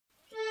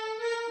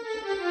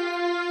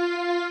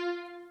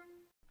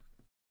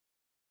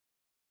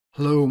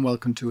Hello and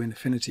welcome to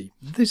Affinity.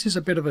 This is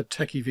a bit of a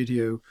techie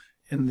video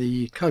in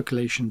the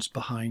calculations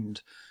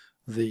behind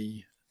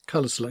the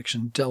color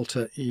selection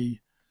Delta-E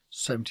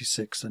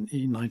 76 and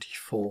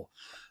E94.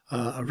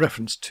 A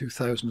reference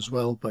 2000 as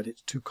well, but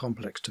it's too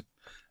complex to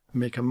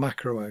make a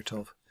macro out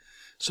of.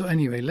 So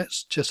anyway,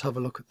 let's just have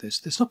a look at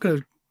this. It's not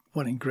going to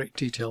one in great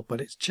detail, but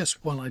it's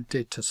just one I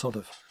did to sort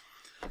of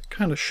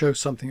kind of show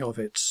something of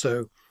it.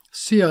 So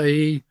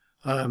CIE,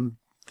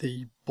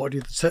 the body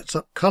that sets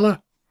up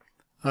color,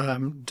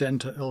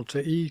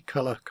 Delta-E,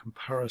 color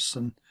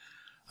comparison.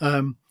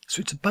 So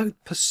it's about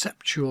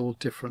perceptual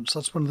difference.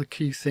 That's one of the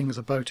key things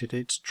about it.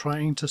 It's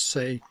trying to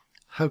say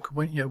how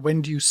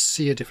when do you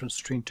see a difference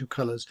between two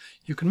colors?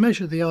 You can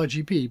measure the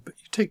RGB, but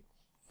you take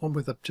one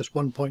with just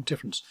 1 point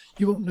difference,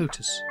 you won't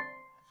notice.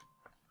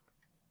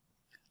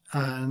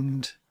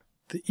 And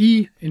the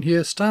E in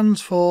here stands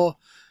for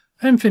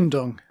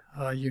Empfindung.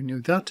 You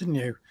knew that, didn't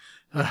you?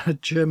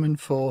 German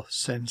for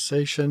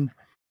sensation.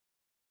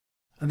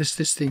 And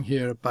this thing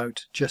here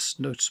about just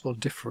noticeable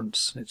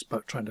difference. It's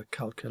about trying to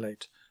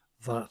calculate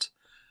that.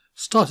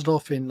 Started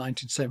off in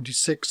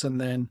 1976, and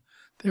then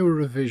there were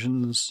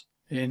revisions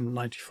in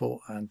 94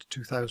 and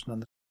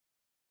 2000.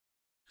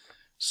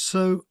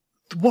 So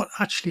what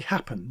actually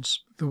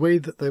happens, the way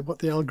that what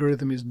the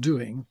algorithm is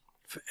doing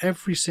for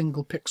every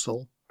single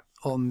pixel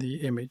on the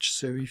image.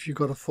 So if you've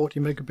got a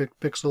 40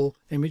 megapixel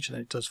image, and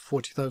it does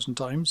 40,000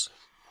 times,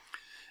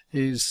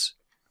 is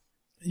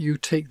you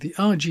take the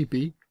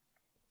RGB,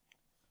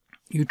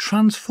 you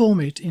transform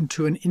it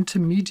into an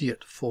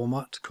intermediate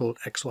format called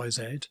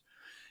XYZ.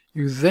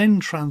 You then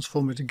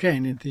transform it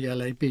again into the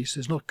LAB. So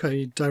there's not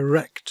a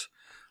direct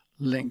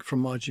link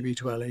from RGB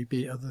to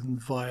LAB other than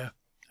via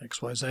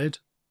XYZ.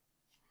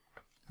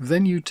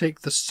 Then you take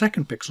the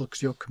second pixel,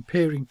 because you're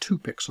comparing two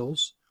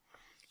pixels,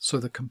 so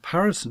the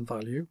comparison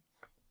value,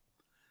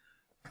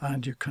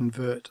 and you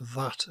convert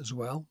that as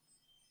well.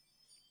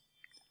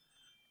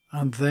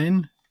 And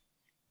then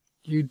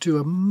you do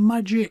a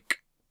magic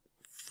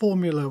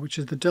formula, which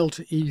is the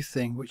Delta-E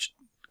thing, which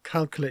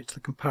calculates the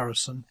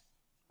comparison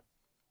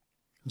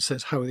and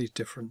says how are these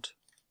different,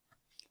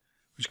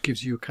 which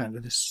gives you kind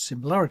of this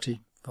similarity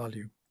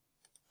value.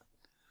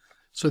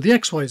 So the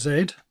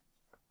XYZ,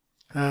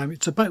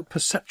 it's about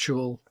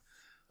perceptual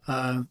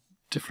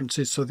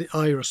differences. So the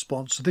eye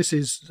response, so this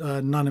is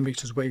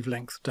nanometers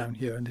wavelength down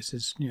here, and this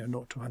is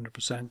 0 to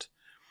 100%.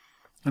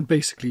 And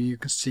basically you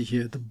can see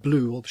here the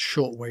blue, or the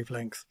short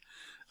wavelength,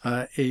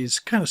 is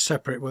kind of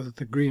separate, whether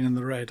the green and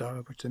the red are,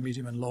 which the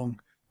medium and long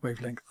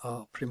wavelength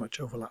are pretty much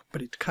overlap,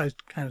 but it kind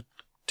of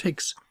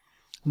takes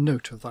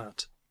note of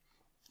that.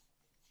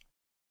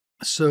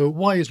 So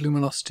Y is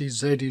luminosity,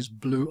 Z is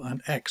blue,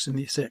 and X in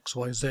this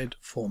XYZ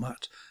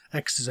format.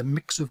 X is a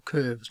mix of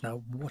curves.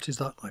 Now what is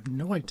that? I have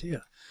no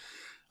idea,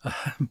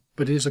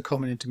 but it is a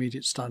common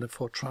intermediate standard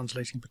for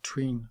translating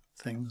between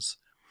things.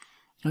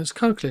 And it's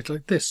calculated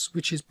like this,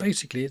 which is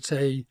basically,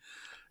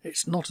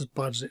 it's not as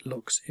bad as it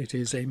looks. It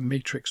is a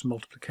matrix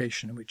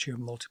multiplication in which you're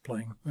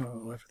multiplying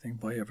everything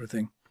by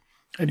everything.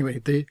 Anyway,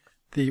 the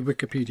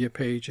Wikipedia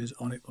page is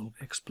on it, will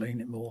explain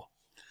it more.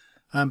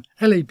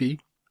 LAB,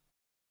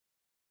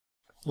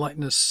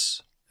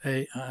 lightness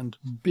A and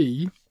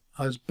B,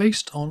 is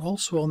based on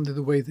also on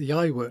the way the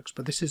eye works,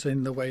 but this is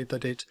in the way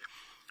that it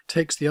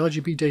takes the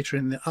RGB data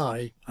in the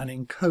eye and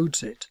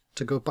encodes it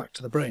to go back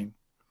to the brain.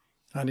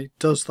 And it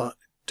does that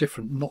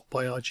different, not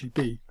by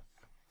RGB.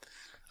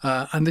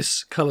 And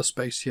this color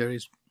space here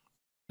is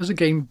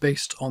again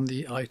based on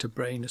the eye to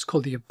brain. It's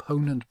called the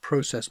opponent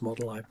process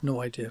model. I have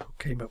no idea who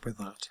came up with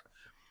that.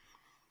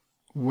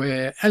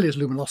 Where L is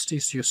luminosity,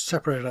 so you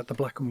separate out the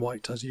black and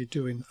white as you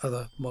do in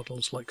other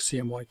models like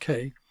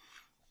CMYK.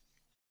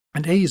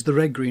 And A is the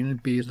red green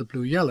and B is the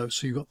blue yellow.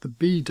 So you've got the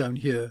B down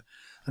here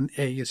and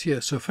A is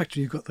here. So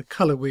effectively you've got the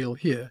color wheel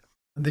here,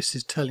 and this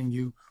is telling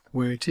you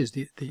where it is,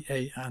 the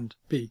A and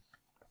B.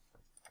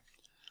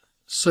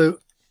 So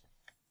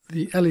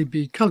the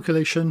LAB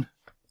calculation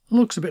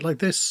looks a bit like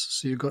this.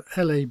 So you've got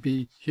LAB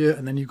here,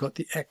 and then you've got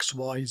the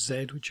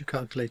XYZ, which you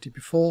calculated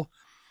before,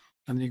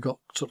 and then you've got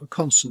sort of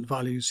constant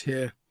values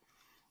here,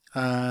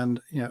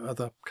 and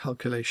other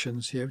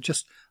calculations here.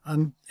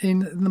 And in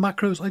the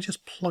macros, I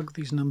just plug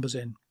these numbers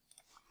in.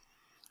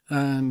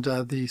 And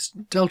the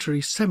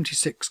Delta-E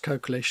 76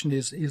 calculation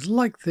is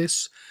like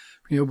this,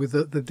 with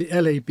the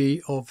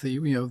LAB of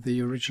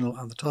the original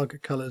and the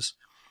target colors.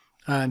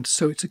 And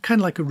so it's kind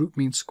of like a root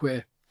mean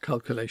square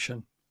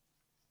calculation.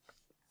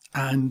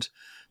 And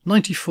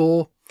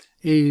 94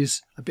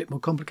 is a bit more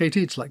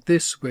complicated. It's like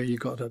this, where you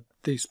got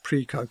this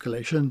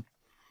pre-calculation,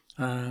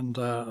 and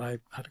I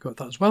had to go at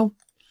that as well.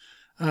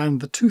 And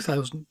the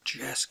 2000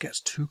 just gets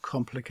too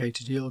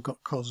complicated. You've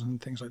got cos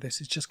and things like this.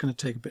 It's just going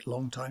to take a bit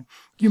long time.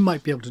 You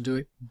might be able to do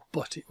it,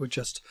 but it would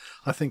just,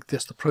 I think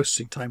the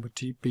processing time would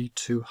be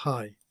too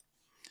high.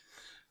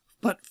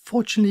 But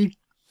fortunately,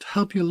 to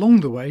help you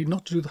along the way,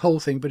 not to do the whole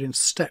thing, but in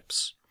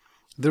steps,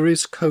 there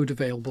is code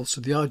available. So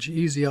the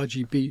Easy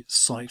RGB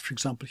site, for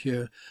example,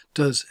 here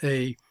does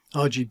a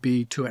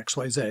RGB to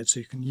XYZ, so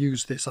you can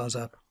use this as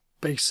a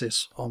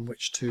basis on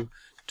which to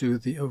do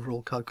the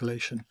overall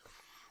calculation,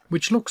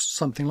 which looks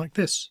something like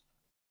this.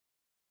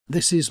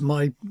 This is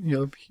my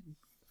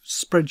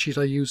spreadsheet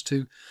I use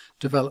to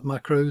develop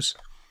macros.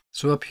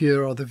 So up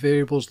here are the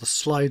variables, the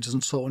slides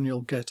and so on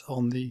you'll get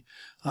on the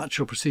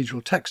actual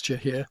procedural texture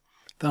here.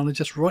 Then I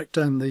just write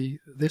down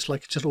this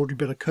like it's just ordinary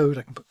bit of code.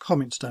 I can put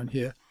comments down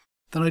here.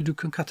 Then I do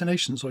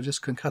concatenation, so I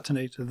just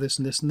concatenate this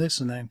and this and this,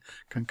 and then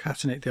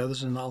concatenate the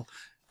others, and I'll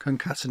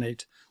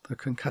concatenate the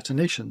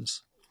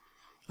concatenations.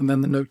 And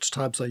then the notes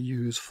tabs I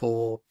use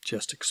for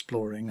just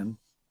exploring and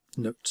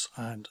notes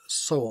and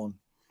so on.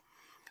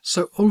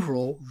 So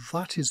overall,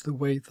 that is the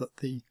way that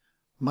the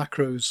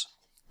macros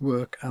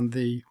work and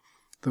the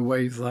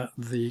way that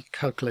the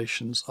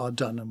calculations are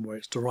done and where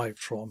it's derived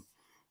from.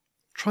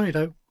 Try it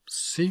out,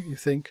 see what you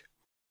think.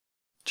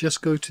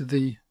 Just go to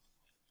the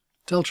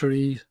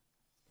Delta-E,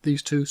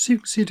 these two,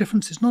 see a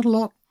difference. It's not a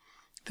lot.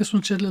 This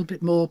one's a little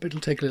bit more, but it'll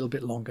take a little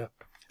bit longer.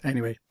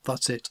 Anyway,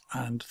 that's it,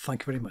 and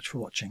thank you very much for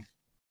watching.